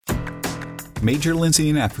Major Lindsay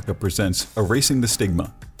in Africa presents Erasing the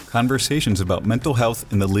Stigma, conversations about mental health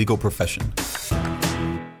in the legal profession.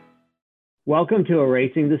 Welcome to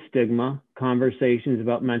Erasing the Stigma, conversations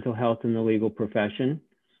about mental health in the legal profession.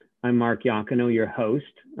 I'm Mark Iacono, your host.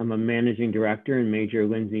 I'm a managing director in Major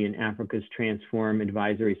Lindsay in Africa's Transform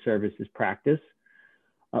Advisory Services practice.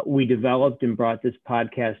 We developed and brought this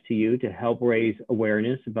podcast to you to help raise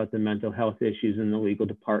awareness about the mental health issues in the legal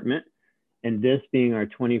department. And this being our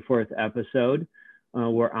 24th episode,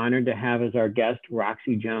 we're honored to have as our guest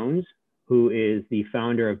Roxy Jones, who is the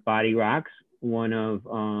founder of Body Rocks, one of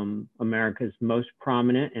America's most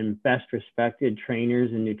prominent and best respected trainers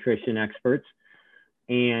and nutrition experts,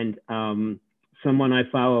 and someone I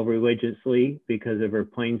follow religiously because of her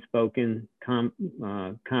plain spoken,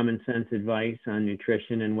 common sense advice on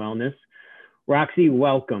nutrition and wellness. Roxy,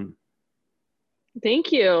 welcome.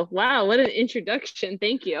 Thank you. Wow, what an introduction.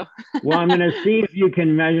 Thank you. Well, I'm going to see if you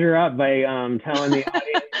can measure up by telling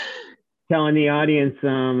the audience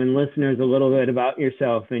and listeners a little bit about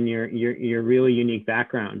yourself and your really unique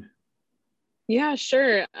background. Yeah,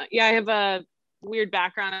 sure. Yeah, I have a weird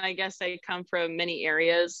background. I guess I come from many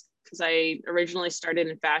areas because I originally started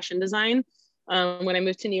in fashion design when I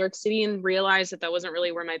moved to New York City and realized that wasn't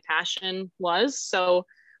really where my passion was. So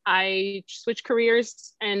I switched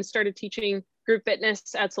careers and started teaching group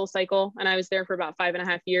fitness at SoulCycle, and I was there for about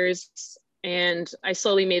 5.5 years. And I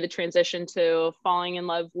slowly made the transition to falling in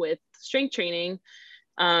love with strength training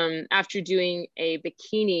after doing a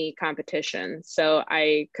bikini competition. So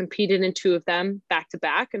I competed in 2 of them back to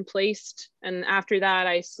back and placed. And after that,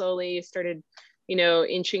 I slowly started,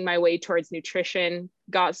 inching my way towards nutrition,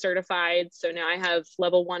 got certified. So now I have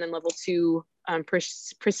level 1 and level 2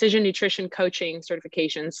 precision nutrition coaching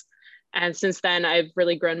certifications. And since then, I've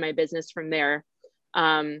really grown my business from there.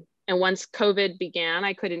 And once COVID began,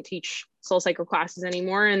 I couldn't teach SoulCycle classes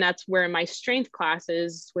anymore. And that's where my strength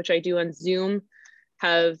classes, which I do on Zoom,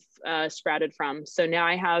 have sprouted from. So now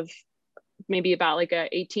I have maybe about like a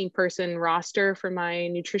 18-person roster for my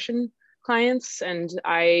nutrition clients. And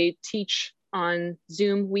I teach on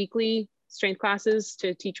Zoom weekly strength classes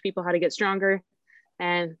to teach people how to get stronger.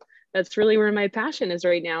 And that's really where my passion is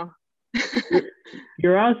right now.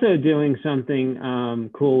 You're also doing something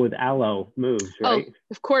cool with Alo Moves, right? Oh,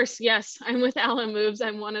 of course. Yes. I'm with Alo Moves.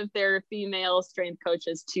 I'm one of their female strength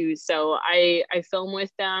coaches too. So I film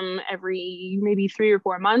with them every maybe 3 or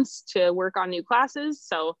 4 months to work on new classes.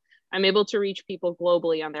 So I'm able to reach people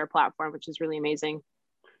globally on their platform, which is really amazing.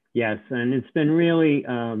 Yes. And it's been really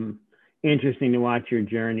interesting to watch your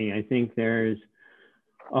journey. I think there's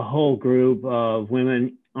a whole group of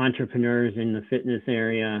women entrepreneurs in the fitness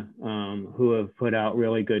area who have put out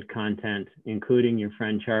really good content, including your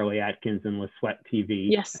friend Charlie Atkins and La Sweat TV.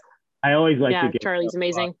 Yes. I always like to get Charlie's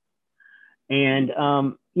amazing. And,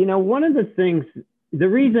 one of the things, the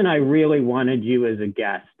reason I really wanted you as a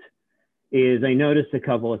guest is I noticed a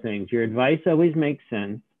couple of things. Your advice always makes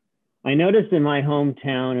sense. I noticed in my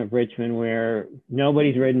hometown of Richmond, where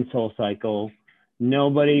nobody's ridden SoulCycle,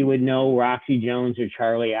 nobody would know Roxy Jones or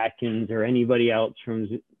Charlie Atkins or anybody else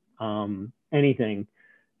from anything,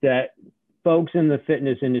 that folks in the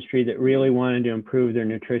fitness industry that really wanted to improve their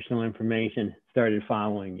nutritional information started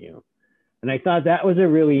following you. And I thought that was a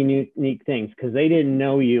really unique thing because they didn't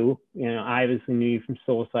know you. I obviously knew you from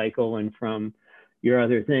SoulCycle and from your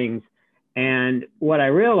other things. And what I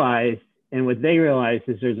realized and what they realized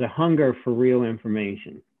is there's a hunger for real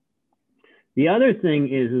information. The other thing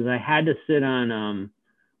is I had to sit on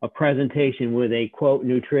a presentation with a quote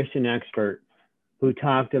nutrition expert who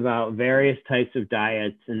talked about various types of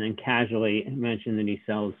diets and then casually mentioned that he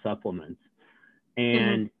sells supplements.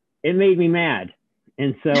 And it made me mad.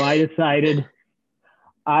 And so I decided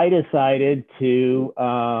to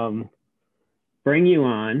bring you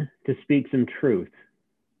on to speak some truth.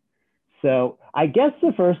 So I guess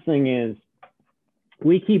the first thing is,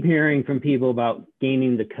 we keep hearing from people about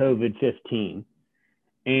gaining the COVID-15,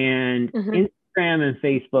 and Instagram and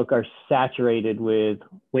Facebook are saturated with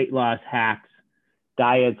weight loss hacks,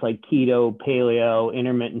 diets like keto, paleo,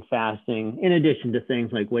 intermittent fasting, in addition to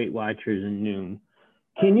things like Weight Watchers and Noom.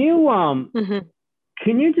 Can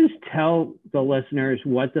you just tell the listeners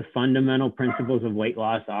what the fundamental principles of weight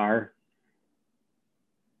loss are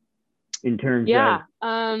in terms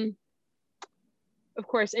of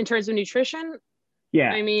course, in terms of nutrition?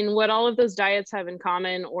 Yeah. I mean, what all of those diets have in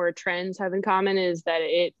common or trends have in common is that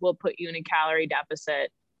it will put you in a calorie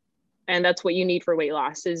deficit. And that's what you need for weight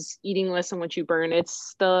loss, is eating less than what you burn.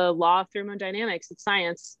 It's the law of thermodynamics. It's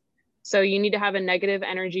science. So you need to have a negative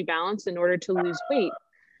energy balance in order to lose weight.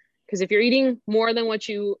 Because if you're eating more than what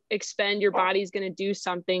you expend, your body's going to do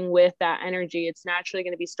something with that energy. It's naturally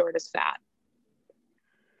going to be stored as fat.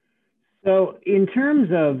 So in terms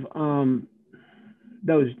of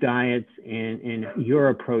those diets and your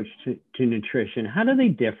approach to nutrition, how do they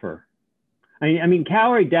differ? I mean,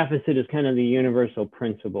 calorie deficit is kind of the universal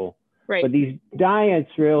principle, Right. but these diets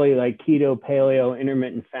really like keto, paleo,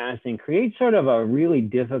 intermittent fasting create sort of a really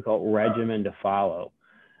difficult regimen to follow.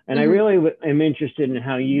 And I really am interested in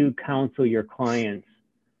how you counsel your clients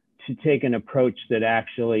to take an approach that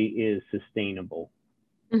actually is sustainable.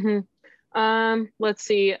 Let's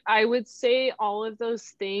see. I would say all of those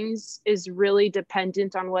things is really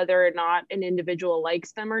dependent on whether or not an individual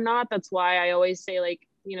likes them or not. That's why I always say, like,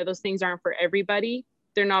 those things aren't for everybody.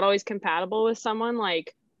 They're not always compatible with someone.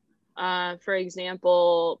 Like, for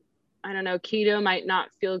example, I don't know, keto might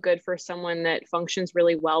not feel good for someone that functions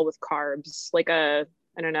really well with carbs, like I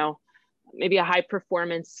don't know, maybe a high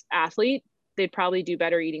performance athlete. They'd probably do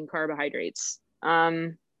better eating carbohydrates.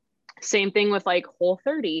 Same thing with like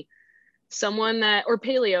Whole30. Someone that, or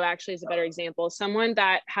paleo actually is a better example. Someone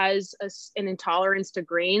that has an intolerance to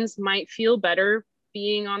grains might feel better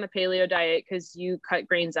being on the paleo diet because you cut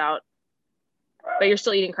grains out, but you're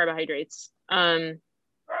still eating carbohydrates. Does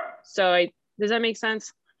that make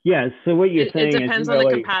sense? Yeah. So what you're saying it depends is on the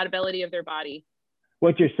really, compatibility of their body.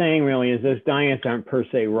 what you're saying really is those diets aren't per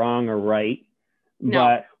se wrong or right, No.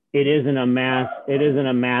 but it isn't a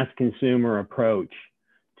mass consumer approach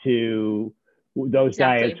to those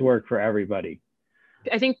Exactly. diets work for everybody.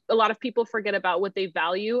 I think a lot of people forget about what they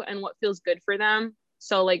value and what feels good for them.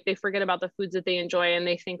 So like they forget about the foods that they enjoy and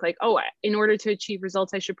they think like, oh, in order to achieve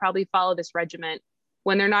results, I should probably follow this regimen,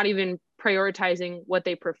 when they're not even prioritizing what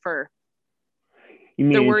they prefer.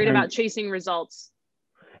 They're worried about chasing results.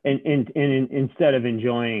 And instead of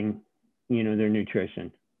enjoying, their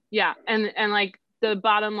nutrition. Yeah. And like the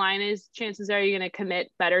bottom line is, chances are you're going to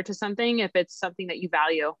commit better to something if it's something that you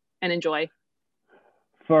value and enjoy.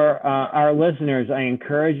 For our listeners, I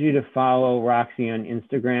encourage you to follow Roxy on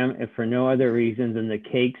Instagram, if for no other reason than the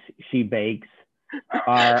cakes she bakes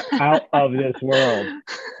are out of this world.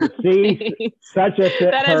 To see such a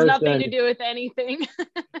fit that has person, nothing to do with anything.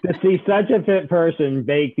 to see such a fit person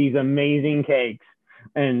bake these amazing cakes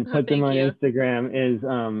and put them on you. Instagram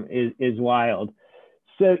is wild.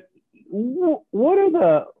 So what's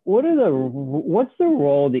the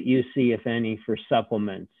role that you see, if any, for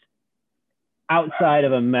supplements outside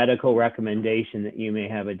of a medical recommendation that you may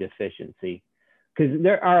have a deficiency? Because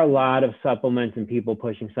there are a lot of supplements and people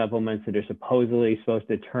pushing supplements that are supposedly supposed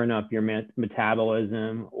to turn up your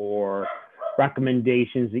metabolism, or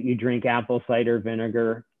recommendations that you drink apple cider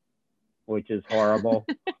vinegar, which is horrible.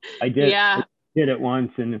 I did it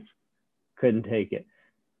once and couldn't take it.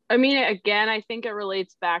 I mean, again, I think it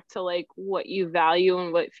relates back to like what you value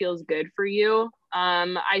and what feels good for you.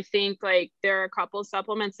 I think like there are a couple of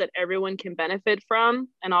supplements that everyone can benefit from,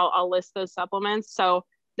 and I'll list those supplements. So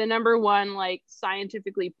the number one, like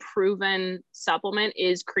scientifically proven supplement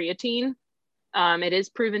is creatine. It is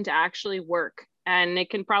proven to actually work, and it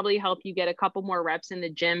can probably help you get a couple more reps in the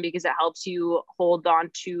gym because it helps you hold on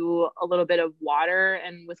to a little bit of water,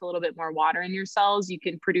 and with a little bit more water in your cells, you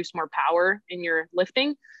can produce more power in your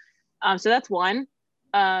lifting. So that's one.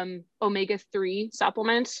 Omega-3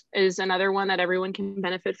 supplement is another one that everyone can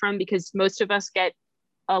benefit from, because most of us get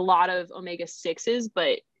a lot of omega-6s,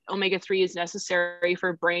 but omega-3 is necessary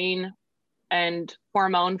for brain and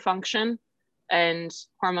hormone function, and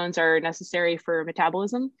hormones are necessary for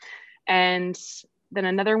metabolism. And then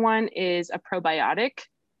another one is a probiotic.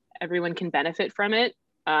 Everyone can benefit from it.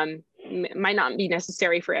 It might not be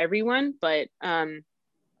necessary for everyone, but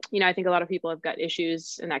I think a lot of people have gut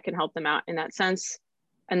issues, and that can help them out in that sense.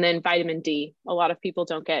 And then vitamin D. A lot of people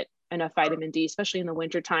don't get enough vitamin D, especially in the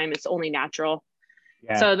wintertime. It's only natural.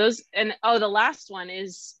 Yeah. So those, and the last one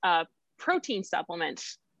is protein supplement.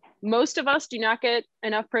 Most of us do not get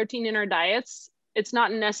enough protein in our diets. It's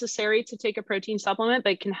not necessary to take a protein supplement,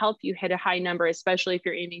 but it can help you hit a high number, especially if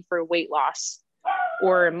you're aiming for weight loss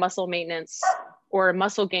or muscle maintenance or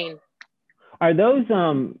muscle gain. Are those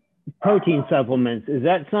protein supplements, is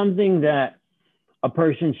that something that a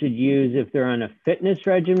person should use if they're on a fitness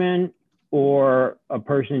regimen, or a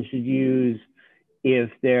person should use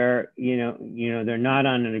if they're, they're not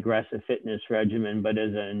on an aggressive fitness regimen, but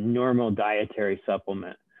as a normal dietary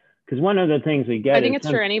supplement? Because one of the things we get, I think it's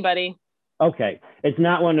for anybody. Okay. It's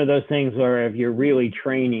not one of those things where if you're really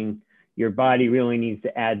training, your body really needs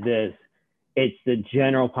to add this. It's the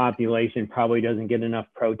general population probably doesn't get enough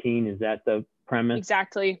protein. Is that the premise?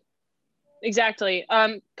 Exactly.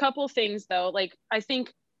 Couple things though, like I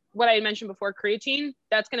think what I mentioned before, creatine,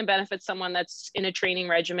 that's going to benefit someone that's in a training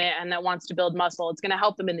regimen and that wants to build muscle. It's going to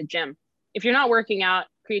help them in the gym. If you're not working out,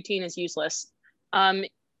 creatine is useless.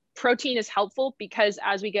 protein is helpful because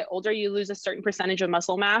as we get older, you lose a certain percentage of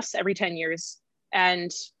muscle mass every 10 years.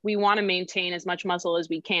 And we want to maintain as much muscle as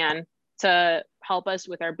we can to help us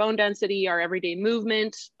with our bone density, our everyday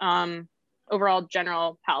movement, overall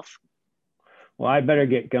general health. Well, I better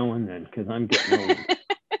get going then, because I'm getting old.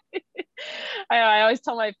 I always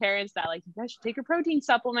tell my parents that, like, you guys should take a protein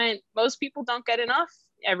supplement. Most people don't get enough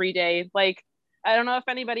every day. Like, I don't know if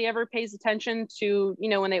anybody ever pays attention to, you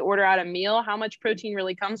know, when they order out a meal, how much protein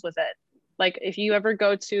really comes with it. Like if you ever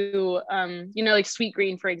go to, you know, like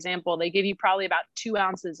Sweetgreen, for example, they give you probably about 2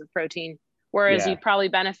 ounces of protein, whereas Yeah. you'd probably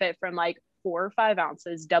benefit from like 4 or 5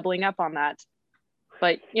 ounces, doubling up on that.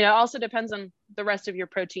 But, you know, it also depends on the rest of your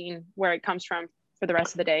protein, where it comes from for the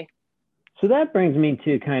rest of the day. So that brings me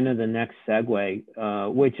to kind of the next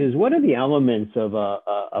segue, which is what are the elements of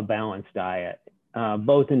a balanced diet,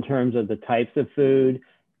 both in terms of the types of food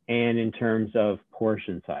and in terms of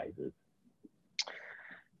portion sizes?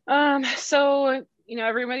 So, you know,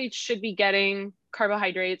 everybody should be getting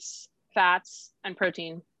carbohydrates, fats, and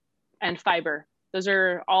protein and fiber. Those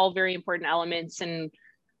are all very important elements. And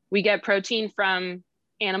we get protein from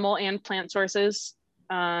animal and plant sources,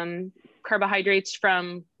 carbohydrates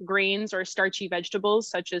from grains or starchy vegetables,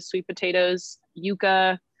 such as sweet potatoes,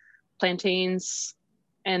 yuca, plantains,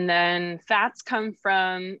 and then fats come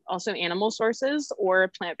from also animal sources or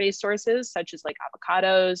plant-based sources, such as like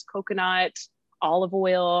avocados, coconut, olive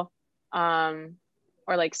oil, or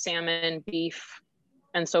like salmon, beef,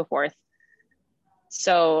 and so forth.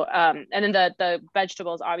 So, and then the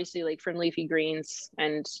vegetables, obviously, like from leafy greens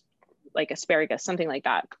and like asparagus, something like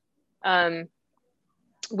that.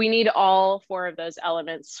 We need all 4 of those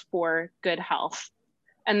elements for good health.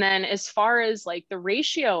 And then as far as like the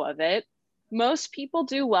ratio of it, most people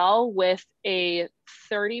do well with a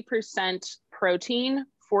 30% protein,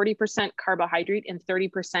 40% carbohydrate, and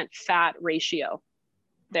 30% fat ratio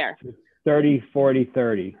there. 30, 40,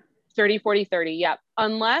 30. 30, 40, 30, yeah.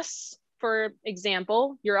 Unless, for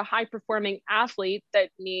example, you're a high performing athlete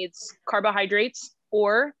that needs carbohydrates,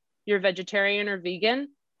 or you're vegetarian or vegan,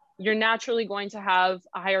 you're naturally going to have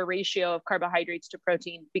a higher ratio of carbohydrates to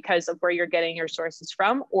protein because of where you're getting your sources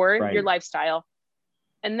from or Right. your lifestyle.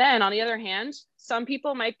 And then on the other hand, some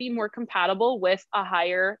people might be more compatible with a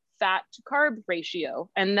higher fat to carb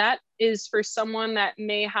ratio. And that is for someone that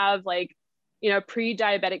may have like, you know,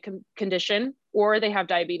 pre-diabetic condition, or they have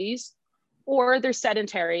diabetes, or they're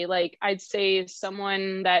sedentary. Like I'd say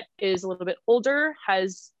someone that is a little bit older,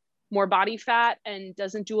 has more body fat, and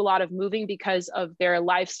doesn't do a lot of moving because of their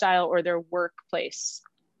lifestyle or their workplace.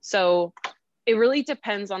 So it really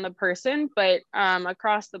depends on the person, but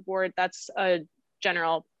across the board, that's a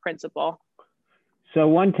general principle. So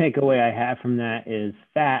one takeaway I have from that is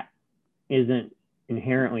fat isn't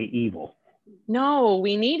inherently evil. No,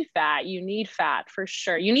 we need fat. You need fat for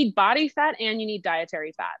sure. You need body fat and you need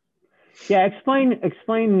dietary fat. Yeah,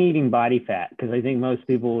 explain needing body fat, because I think most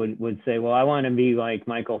people would say, well, I want to be like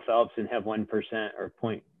Michael Phelps and have 1% or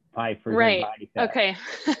 0.5% Right. body fat. Okay.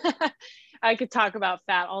 I could talk about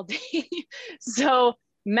fat all day. So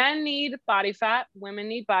men need body fat, women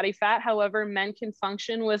need body fat. However, men can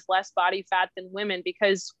function with less body fat than women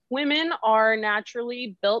because women are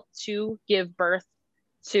naturally built to give birth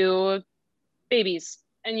to babies,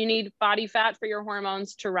 and you need body fat for your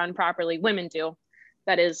hormones to run properly. Women do,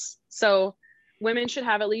 that is. So women should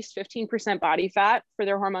have at least 15% body fat for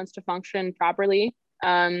their hormones to function properly.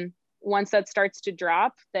 Once that starts to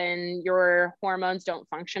drop, then your hormones don't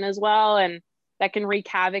function as well, and that can wreak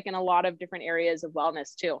havoc in a lot of different areas of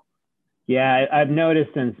wellness too. Yeah, I've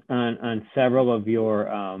noticed on several of your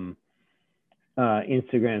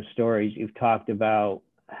Instagram stories, you've talked about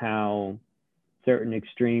how certain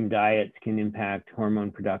extreme diets can impact hormone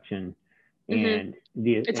production, and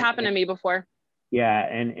it's happened to me before. Yeah,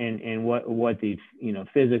 and what the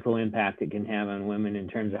physical impact it can have on women in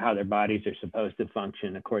terms of how their bodies are supposed to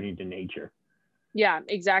function according to nature. Yeah,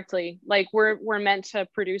 exactly. Like we're meant to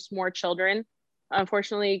produce more children.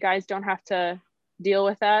 Unfortunately, guys don't have to deal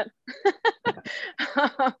with that.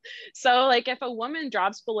 So like if a woman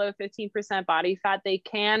drops below 15% body fat, they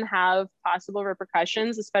can have possible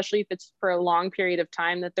repercussions, especially if it's for a long period of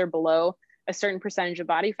time that they're below a certain percentage of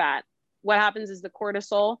body fat. What happens is the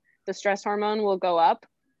cortisol, the stress hormone, will go up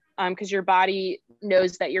because your body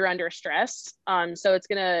knows that you're under stress. So it's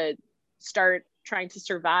going to start trying to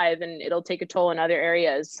survive, and it'll take a toll in other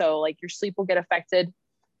areas. So like your sleep will get affected,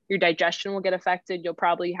 your digestion will get affected. You'll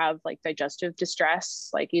probably have like digestive distress,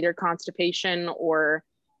 like either constipation or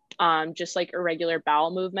just like irregular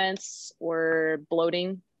bowel movements, or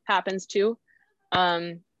bloating happens too.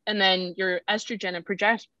 And then your estrogen and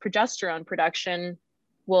progesterone production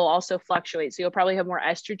will also fluctuate. So you'll probably have more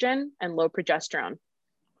estrogen and low progesterone.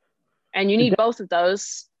 And you need both of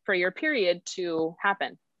those for your period to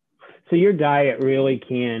happen. So your diet really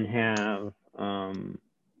can have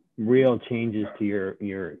real changes to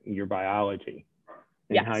your biology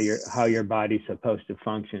and Yes. how your body's supposed to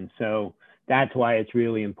function. So that's why it's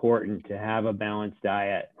really important to have a balanced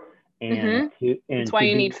diet and that's why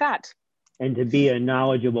you need fat. And to be a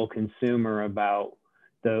knowledgeable consumer about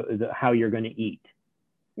the how you're going to eat.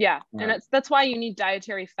 Yeah, and that's why you need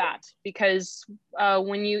dietary fat, because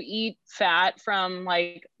when you eat fat from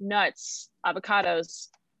like nuts, avocados,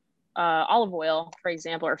 olive oil, for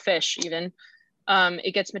example, or fish even,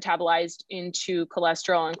 it gets metabolized into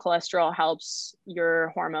cholesterol, and cholesterol helps your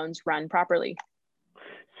hormones run properly.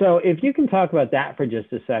 So if you can talk about that for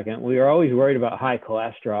just a second, we are always worried about high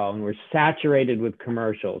cholesterol, and we're saturated with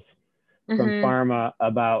commercials from pharma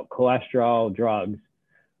about cholesterol drugs.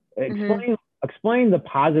 Explain the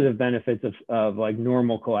positive benefits of like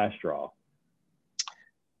normal cholesterol.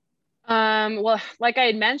 Well, like I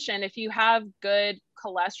had mentioned, if you have good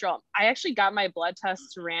cholesterol, I actually got my blood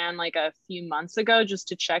tests ran like a few months ago just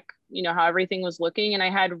to check, how everything was looking. And I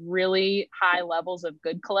had really high levels of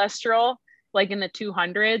good cholesterol, like in the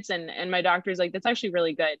 200s. And my doctor's like, that's actually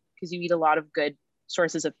really good because you eat a lot of good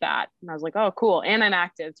sources of fat. And I was like, oh, cool. And I'm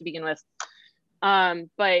active to begin with.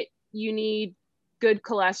 But you need good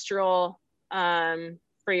cholesterol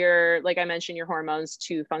for your, like I mentioned, your hormones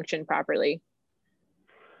to function properly.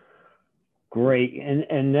 Great.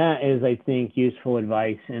 And that is, I think, useful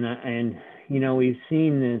advice. And we've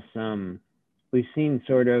seen this, we've seen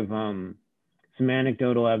sort of some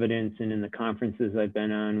anecdotal evidence and in the conferences I've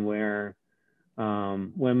been on where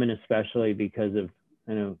women, especially because of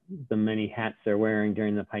the many hats they're wearing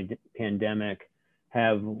during the pandemic,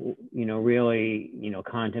 have really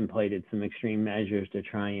contemplated some extreme measures to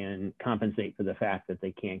try and compensate for the fact that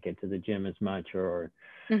they can't get to the gym as much, or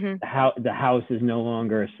the house is no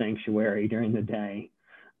longer a sanctuary during the day,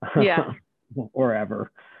 or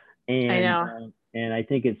ever. And I know. And I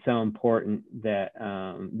think it's so important that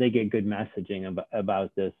they get good messaging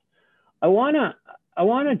about this. I want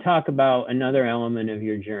to talk about another element of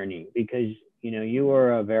your journey, because you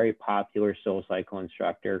were a very popular SoulCycle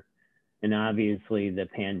instructor. And obviously the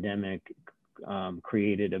pandemic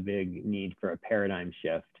created a big need for a paradigm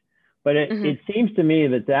shift. But it seems to me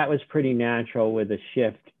that was pretty natural with a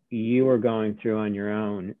shift you were going through on your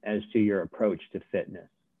own as to your approach to fitness.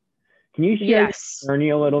 Can you share your journey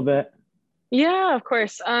a little bit? Yeah, of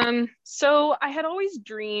course. So I had always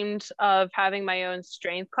dreamed of having my own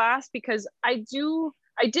strength class because I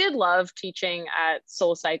did love teaching at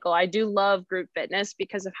SoulCycle. I do love group fitness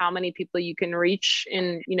because of how many people you can reach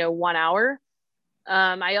in, 1 hour.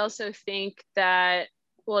 I also think that,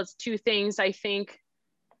 well, it's two things. I think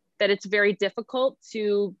that it's very difficult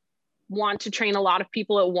to want to train a lot of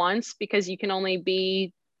people at once because you can only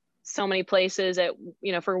be so many places at,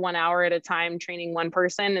 for 1 hour at a time training one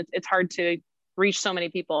person. It's hard to reach so many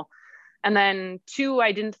people. And then two,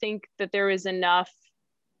 I didn't think that there's not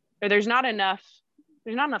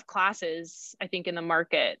enough classes, I think, in the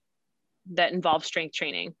market that involve strength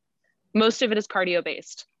training. Most of it is cardio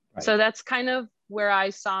based. Right. So that's kind of where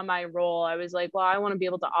I saw my role. I was like, well, I want to be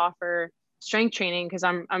able to offer strength training because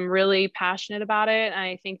I'm really passionate about it. And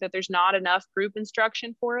I think that there's not enough group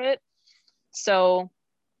instruction for it. So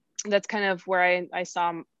that's kind of where I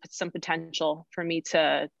saw some potential for me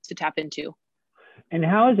to tap into. And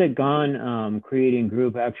how has it gone creating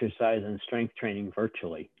group exercise and strength training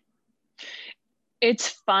virtually? It's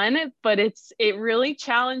fun, but it really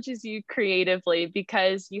challenges you creatively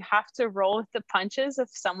because you have to roll with the punches if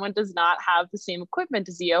someone does not have the same equipment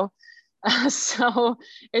as you. So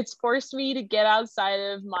it's forced me to get outside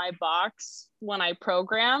of my box when I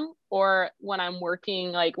program or when I'm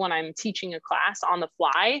working, like when I'm teaching a class on the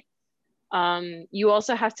fly. You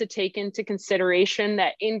also have to take into consideration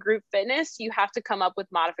that in group fitness, you have to come up with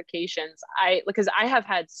modifications. Because I have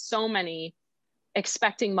had so many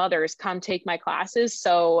expecting mothers come take my classes.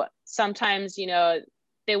 So sometimes,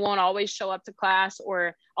 they won't always show up to class,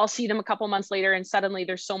 or I'll see them a couple months later and suddenly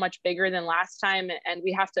they're so much bigger than last time and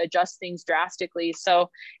we have to adjust things drastically.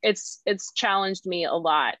 So it's challenged me a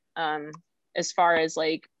lot as far as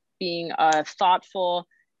like being a thoughtful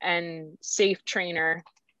and safe trainer.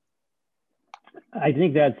 I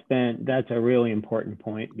think that's a really important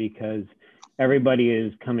point because everybody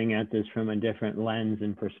is coming at this from a different lens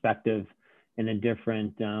and perspective and a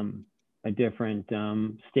different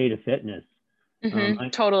state of fitness.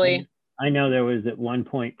 Totally. I know there was at one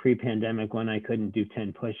point pre-pandemic when I couldn't do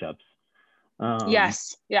 10 push-ups.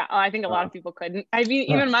 Yes. Yeah. Oh, I think a lot of people couldn't. I mean,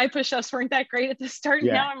 even my push-ups weren't that great at the start.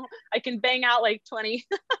 Yeah. Now I can bang out like 20.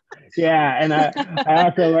 Yeah. And I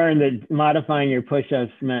also learned that modifying your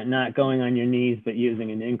push-ups meant not going on your knees, but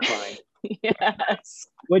using an incline. Yes.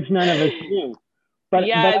 Which none of us knew. But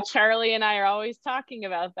Charlie and I are always talking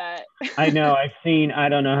about that. I know I've seen, I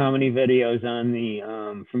don't know how many videos on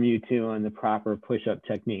the, from you two on the proper push-up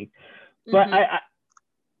technique, but I,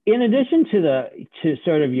 in addition to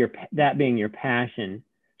sort of that being your passion,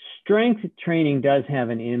 strength training does have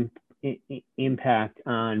an impact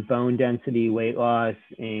on bone density, weight loss,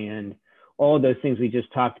 and all of those things we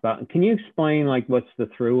just talked about. Can you explain like what's the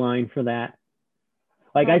through line for that?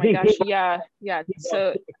 Like, I think people, yeah.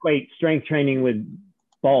 So equate strength training with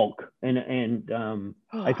bulk, and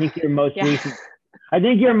I think your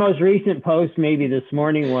most recent post maybe this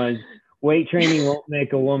morning was weight training won't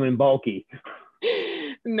make a woman bulky.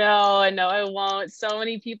 No, I won't. So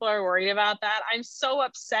many people are worried about that. I'm so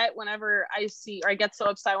upset whenever I get so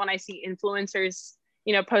upset when I see influencers,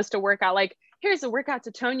 post a workout like, here's a workout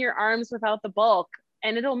to tone your arms without the bulk,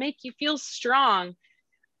 and it'll make you feel strong.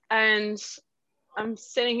 And I'm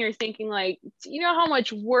sitting here thinking like, do you know how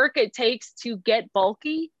much work it takes to get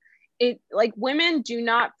bulky? Like women do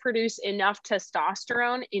not produce enough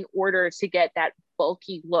testosterone in order to get that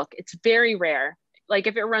bulky look. It's very rare. Like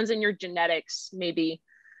if it runs in your genetics, maybe.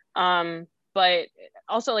 But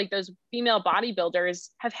also like those female bodybuilders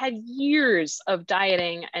have had years of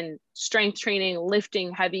dieting and strength training,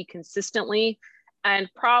 lifting heavy consistently, and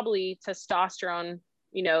probably testosterone,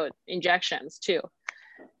 injections too.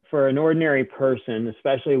 For an ordinary person,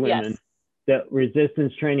 especially women, that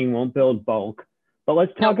resistance training won't build bulk. But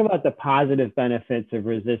let's talk about the positive benefits of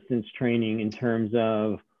resistance training in terms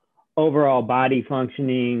of overall body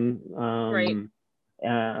functioning,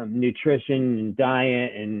 nutrition and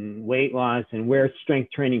diet and weight loss, and where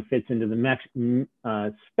strength training fits into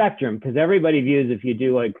the spectrum. Because everybody views if you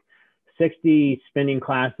do like 60 spinning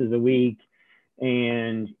classes a week,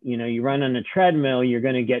 and you run on a treadmill, you're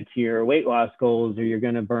going to get to your weight loss goals, or you're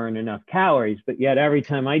going to burn enough calories. But yet every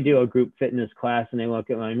time I do a group fitness class and I look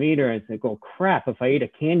at my meter, I think, oh crap, if I eat a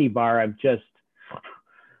candy bar, I've just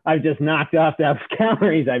knocked off those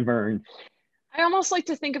calories I burned. I almost like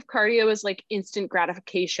to think of cardio as like instant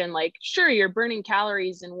gratification. Like, sure, you're burning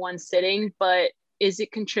calories in one sitting, but is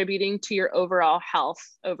it contributing to your overall health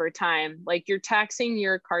over time? Like you're taxing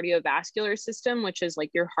your cardiovascular system, which is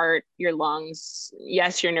like your heart, your lungs,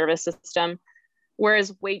 yes, your nervous system.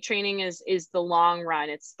 Whereas weight training is the long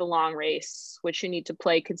run. It's the long race, which you need to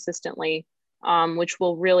play consistently, which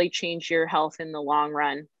will really change your health in the long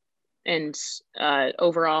run and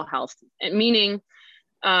overall health. Meaning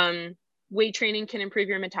weight training can improve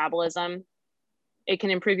your metabolism. It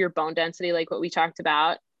can improve your bone density, like what we talked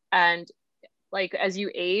about. And like as you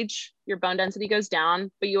age, your bone density goes down,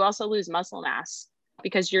 but you also lose muscle mass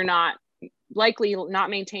because you're not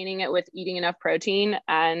maintaining it with eating enough protein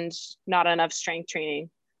and not enough strength training,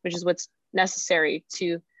 which is what's necessary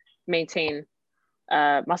to maintain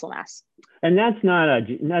muscle mass. And that's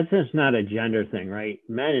just not a gender thing, right?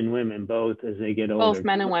 Men and women both, as they get older. Both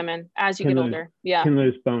men and women, as you get older, can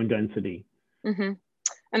lose bone density. Mm-hmm.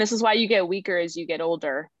 And this is why you get weaker as you get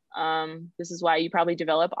older. This is why you probably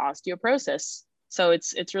develop osteoporosis. So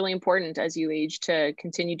it's really important as you age to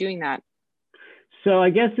continue doing that. So I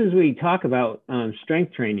guess as we talk about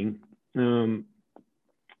strength training,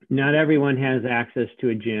 not everyone has access to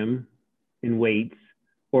a gym and weights,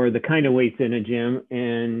 or the kind of weights in a gym,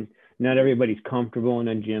 and not everybody's comfortable in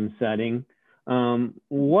a gym setting.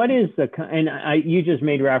 What is you just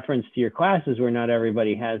made reference to your classes where not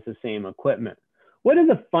everybody has the same equipment. What are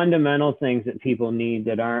the fundamental things that people need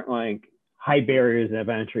that aren't like high barriers of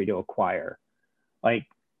entry to acquire? Like,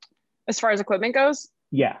 as far as equipment goes?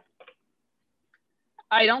 Yeah.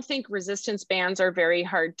 I don't think resistance bands are very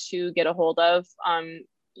hard to get a hold of.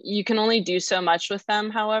 You can only do so much with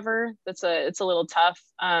them. However, it's a little tough.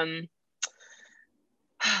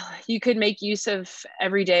 You could make use of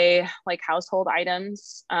everyday like household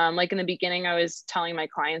items. Like in the beginning, I was telling my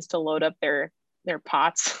clients to load up their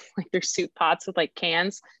pots, like their soup pots with like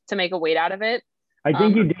cans to make a weight out of it. I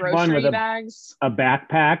think you did one with bags. A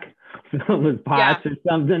backpack with pots or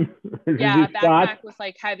something. Yeah, a backpack with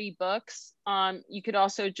like heavy books. You could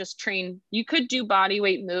also just you could do body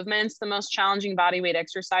weight movements. The most challenging body weight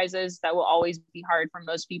exercises that will always be hard for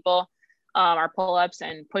most people are pull-ups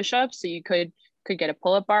and push-ups. So you could get a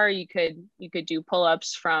pull-up bar. You could do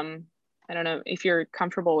pull-ups from, I don't know if you're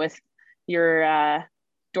comfortable with your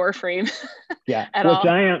door frame. Yeah,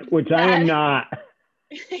 which I am not.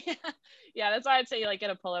 Yeah, that's why I'd say like get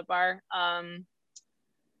a pull-up bar.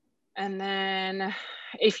 And then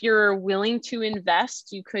if you're willing to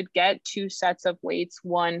invest, you could get 2 sets of weights,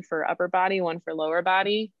 one for upper body, one for lower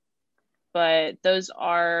body. But those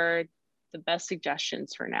are the best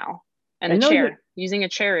suggestions for now. And a chair, using a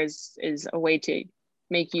chair is a way to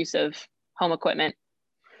make use of home equipment.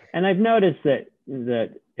 And I've noticed that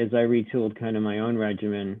as I retooled kind of my own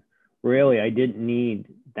regimen, really I didn't need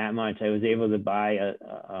that much. I was able to buy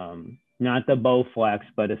not the Bowflex,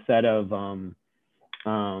 but a set of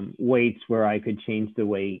weights where I could change the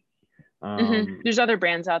weight. There's other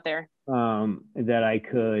brands out there. That I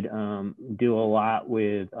could do a lot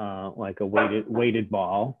with, like a weighted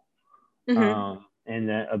ball, and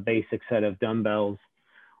a basic set of dumbbells,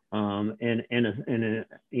 and a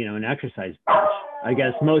an exercise bench. I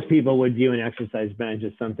guess most people would view an exercise bench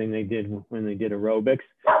as something they did when they did aerobics,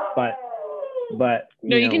 but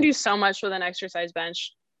you can do so much with an exercise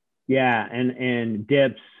bench. Yeah, and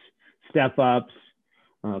dips, step ups,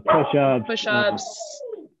 push-ups,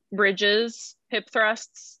 bridges, hip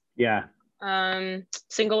thrusts. Yeah.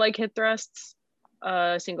 Single leg hip thrusts,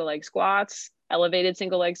 single leg squats, elevated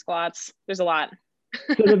single leg squats. There's a lot.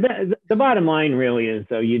 So the bottom line really is,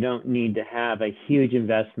 though, you don't need to have a huge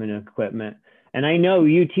investment in equipment. And I know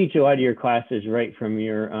you teach a lot of your classes right from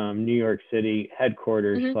your New York City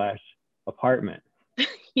headquarters / apartment.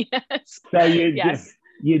 Yes. So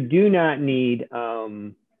you do not need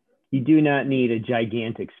a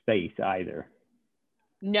gigantic space either.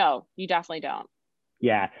 No, you definitely don't.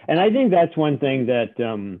 Yeah, and I think that's one thing that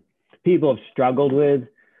people have struggled with,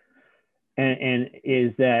 and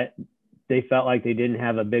is that they felt like they didn't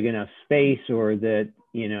have a big enough space, or that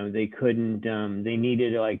they couldn't. They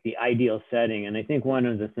needed like the ideal setting. And I think one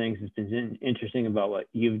of the things that's been interesting about what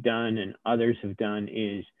you've done and others have done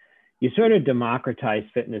is you sort of democratize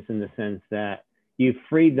fitness in the sense that you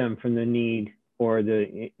freed them from the need, or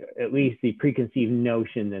at least the preconceived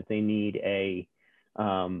notion that they need a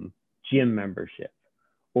gym membership,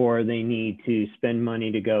 or they need to spend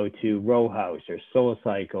money to go to Row House or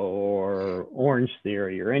SoulCycle or Orange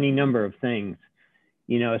Theory or any number of things,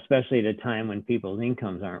 especially at a time when people's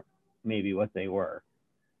incomes aren't maybe what they were.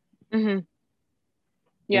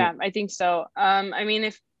 Yeah, I think so. I mean,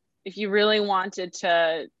 if you really wanted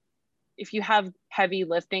to, if you have heavy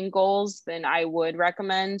lifting goals, then I would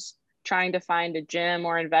recommend trying to find a gym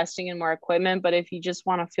or investing in more equipment. But if you just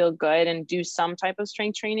want to feel good and do some type of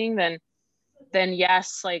strength training, then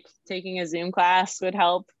yes, like taking a Zoom class would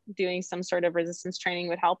help. Doing some sort of resistance training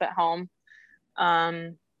would help at home.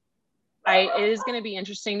 It is going to be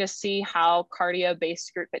interesting to see how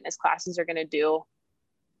cardio-based group fitness classes are going to do,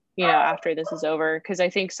 after this is over, because I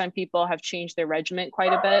think some people have changed their regimen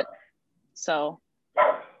quite a bit. So.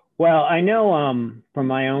 Well, I know from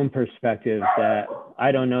my own perspective that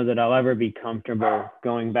I don't know that I'll ever be comfortable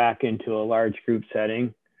going back into a large group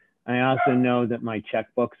setting. I also know that my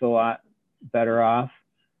checkbook's a lot better off.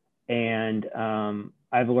 And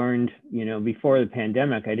I've learned, before the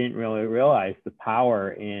pandemic, I didn't really realize the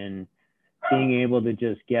power in being able to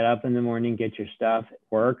just get up in the morning, get your stuff,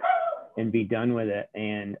 work, and be done with it,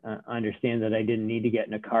 and understand that I didn't need to get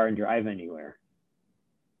in a car and drive anywhere.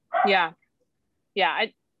 Yeah.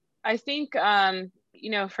 I think,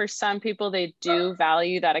 for some people, they do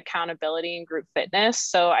value that accountability in group fitness.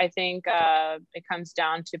 So I think it comes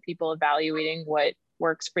down to people evaluating what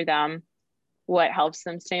works for them, what helps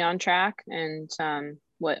them stay on track, and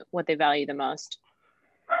what they value the most.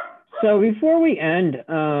 So before we end,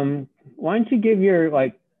 why don't you give your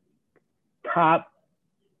top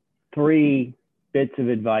 3 bits of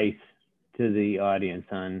advice to the audience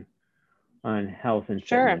on health and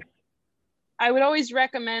fitness? I would always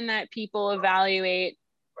recommend that people evaluate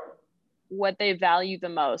what they value the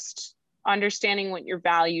most. Understanding what your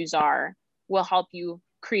values are will help you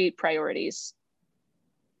create priorities.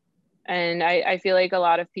 And I feel like a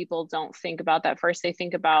lot of people don't think about that first. They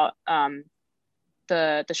think about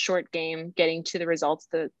the short game, getting to the results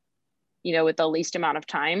with the least amount of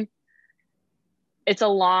time. It's a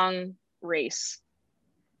long race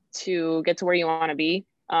to get to where you want to be.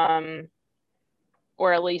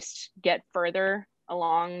 Or at least get further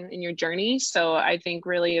along in your journey. So I think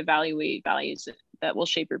really evaluate values that will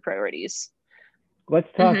shape your priorities. Let's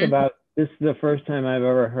talk about, this is the first time I've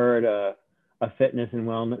ever heard a fitness and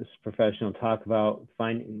wellness professional talk about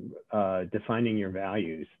defining your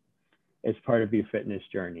values as part of your fitness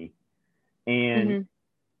journey. And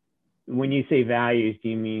when you say values, do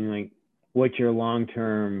you mean what's your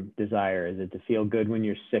long-term desire? Is it to feel good when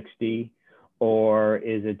you're 60? Or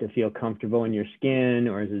is it to feel comfortable in your skin?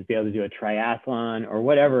 Or is it to be able to do a triathlon, or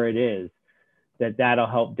whatever it is, that'll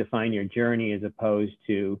help define your journey, as opposed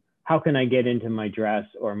to how can I get into my dress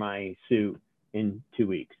or my suit in 2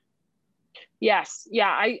 weeks? Yes.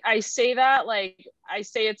 Yeah. I say that, like, I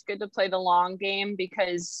say it's good to play the long game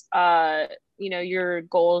because, your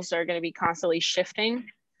goals are going to be constantly shifting,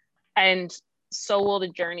 and so will the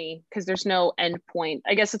journey, because there's no end point.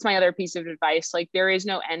 I guess it's my other piece of advice. Like, there is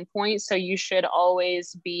no end point. So you should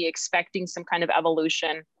always be expecting some kind of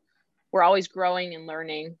evolution. We're always growing and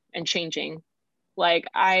learning and changing. Like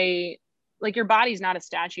your body's not a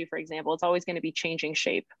statue, for example. It's always going to be changing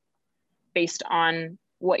shape based on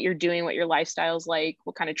what you're doing, what your lifestyle's like,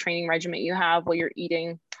 what kind of training regimen you have, what you're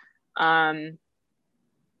eating.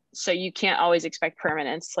 So you can't always expect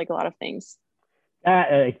permanence, like a lot of things.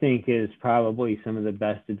 That, I think, is probably some of the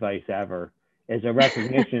best advice ever, is a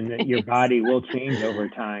recognition that your body will change over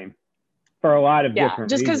time for a lot of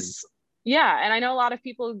different reasons. And I know a lot of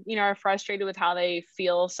people, are frustrated with how they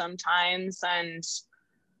feel sometimes. And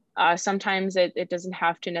sometimes it doesn't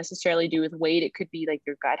have to necessarily do with weight. It could be like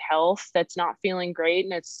your gut health that's not feeling great.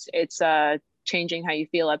 And it's changing how you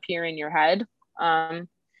feel up here in your head. I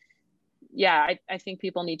think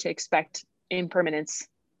people need to expect impermanence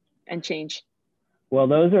and change. Well,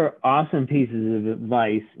 those are awesome pieces of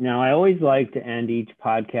advice. Now, I always like to end each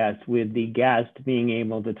podcast with the guest being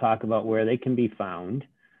able to talk about where they can be found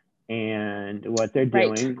and what they're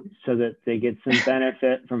doing, so that they get some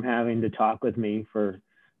benefit from having to talk with me for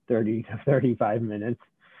 30 to 35 minutes.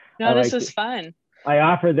 No, this is fun. I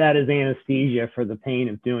offer that as anesthesia for the pain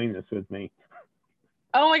of doing this with me.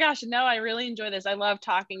 Oh my gosh, no, I really enjoy this. I love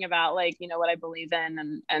talking about, like, what I believe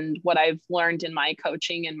in and what I've learned in my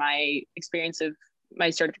coaching and my experience of my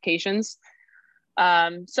certifications.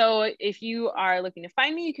 So if you are looking to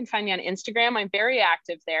find me, you can find me on Instagram. I'm very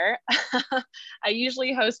active there. I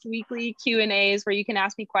usually host weekly Q&As where you can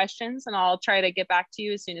ask me questions, and I'll try to get back to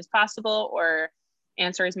you as soon as possible or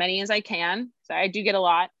answer as many as I can. So I do get a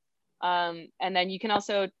lot. And then you can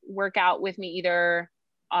also work out with me either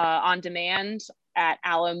on demand at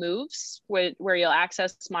Alo Moves, where you'll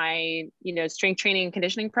access my, strength training and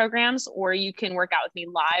conditioning programs, or you can work out with me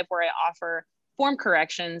live, where I offer form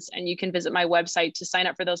corrections, and you can visit my website to sign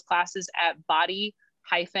up for those classes at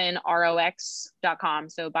body-rox.com.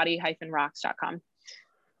 So body-rocks.com.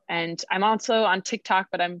 And I'm also on TikTok,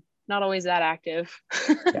 but I'm not always that active.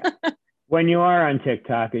 Yeah. When you are on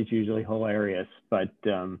TikTok, it's usually hilarious, but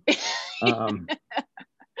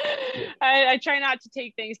I try not to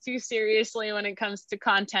take things too seriously when it comes to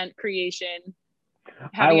content creation.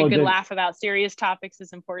 Having a good laugh about serious topics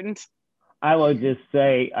is important. I will just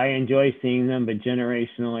say I enjoy seeing them, but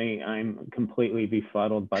generationally, I'm completely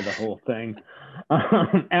befuddled by the whole thing.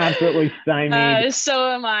 Absolutely stymied. So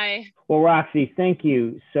am I. Well, Roxy, thank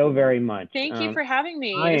you so very much. Thank you for having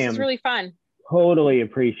me. This is really fun. Totally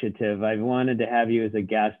appreciative. I've wanted to have you as a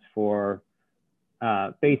guest for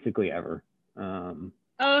basically ever.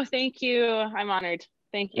 Oh, thank you. I'm honored.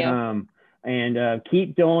 Thank you. And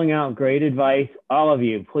keep doling out great advice. All of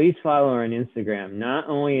you, please follow her on Instagram. Not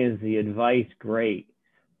only is the advice great,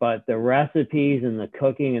 but the recipes and the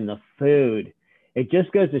cooking and the food, it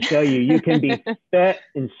just goes to show you can be fit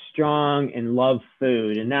and strong and love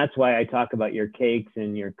food. And that's why I talk about your cakes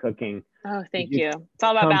and your cooking. Oh, thank you. It's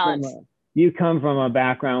all about balance. You come from a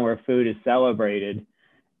background where food is celebrated.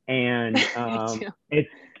 And it's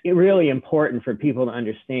really important for people to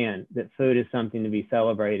understand that food is something to be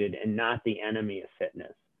celebrated and not the enemy of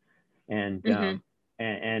fitness. And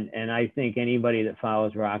and I think anybody that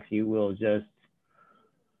follows Roxy will just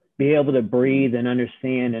be able to breathe and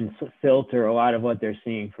understand and filter a lot of what they're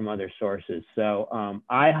seeing from other sources. So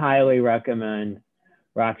I highly recommend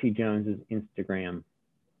Roxy Jones's Instagram,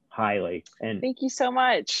 highly. And thank you so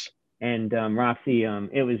much. And Roxy,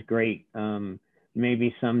 it was great.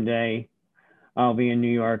 Maybe someday I'll be in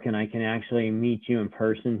New York and I can actually meet you in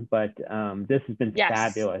person, but this has been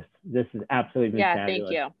fabulous. This has absolutely been fabulous.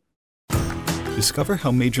 Thank you. Discover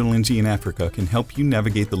how Major Lindsay in Africa can help you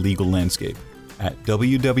navigate the legal landscape at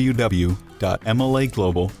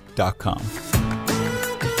www.mlaglobal.com.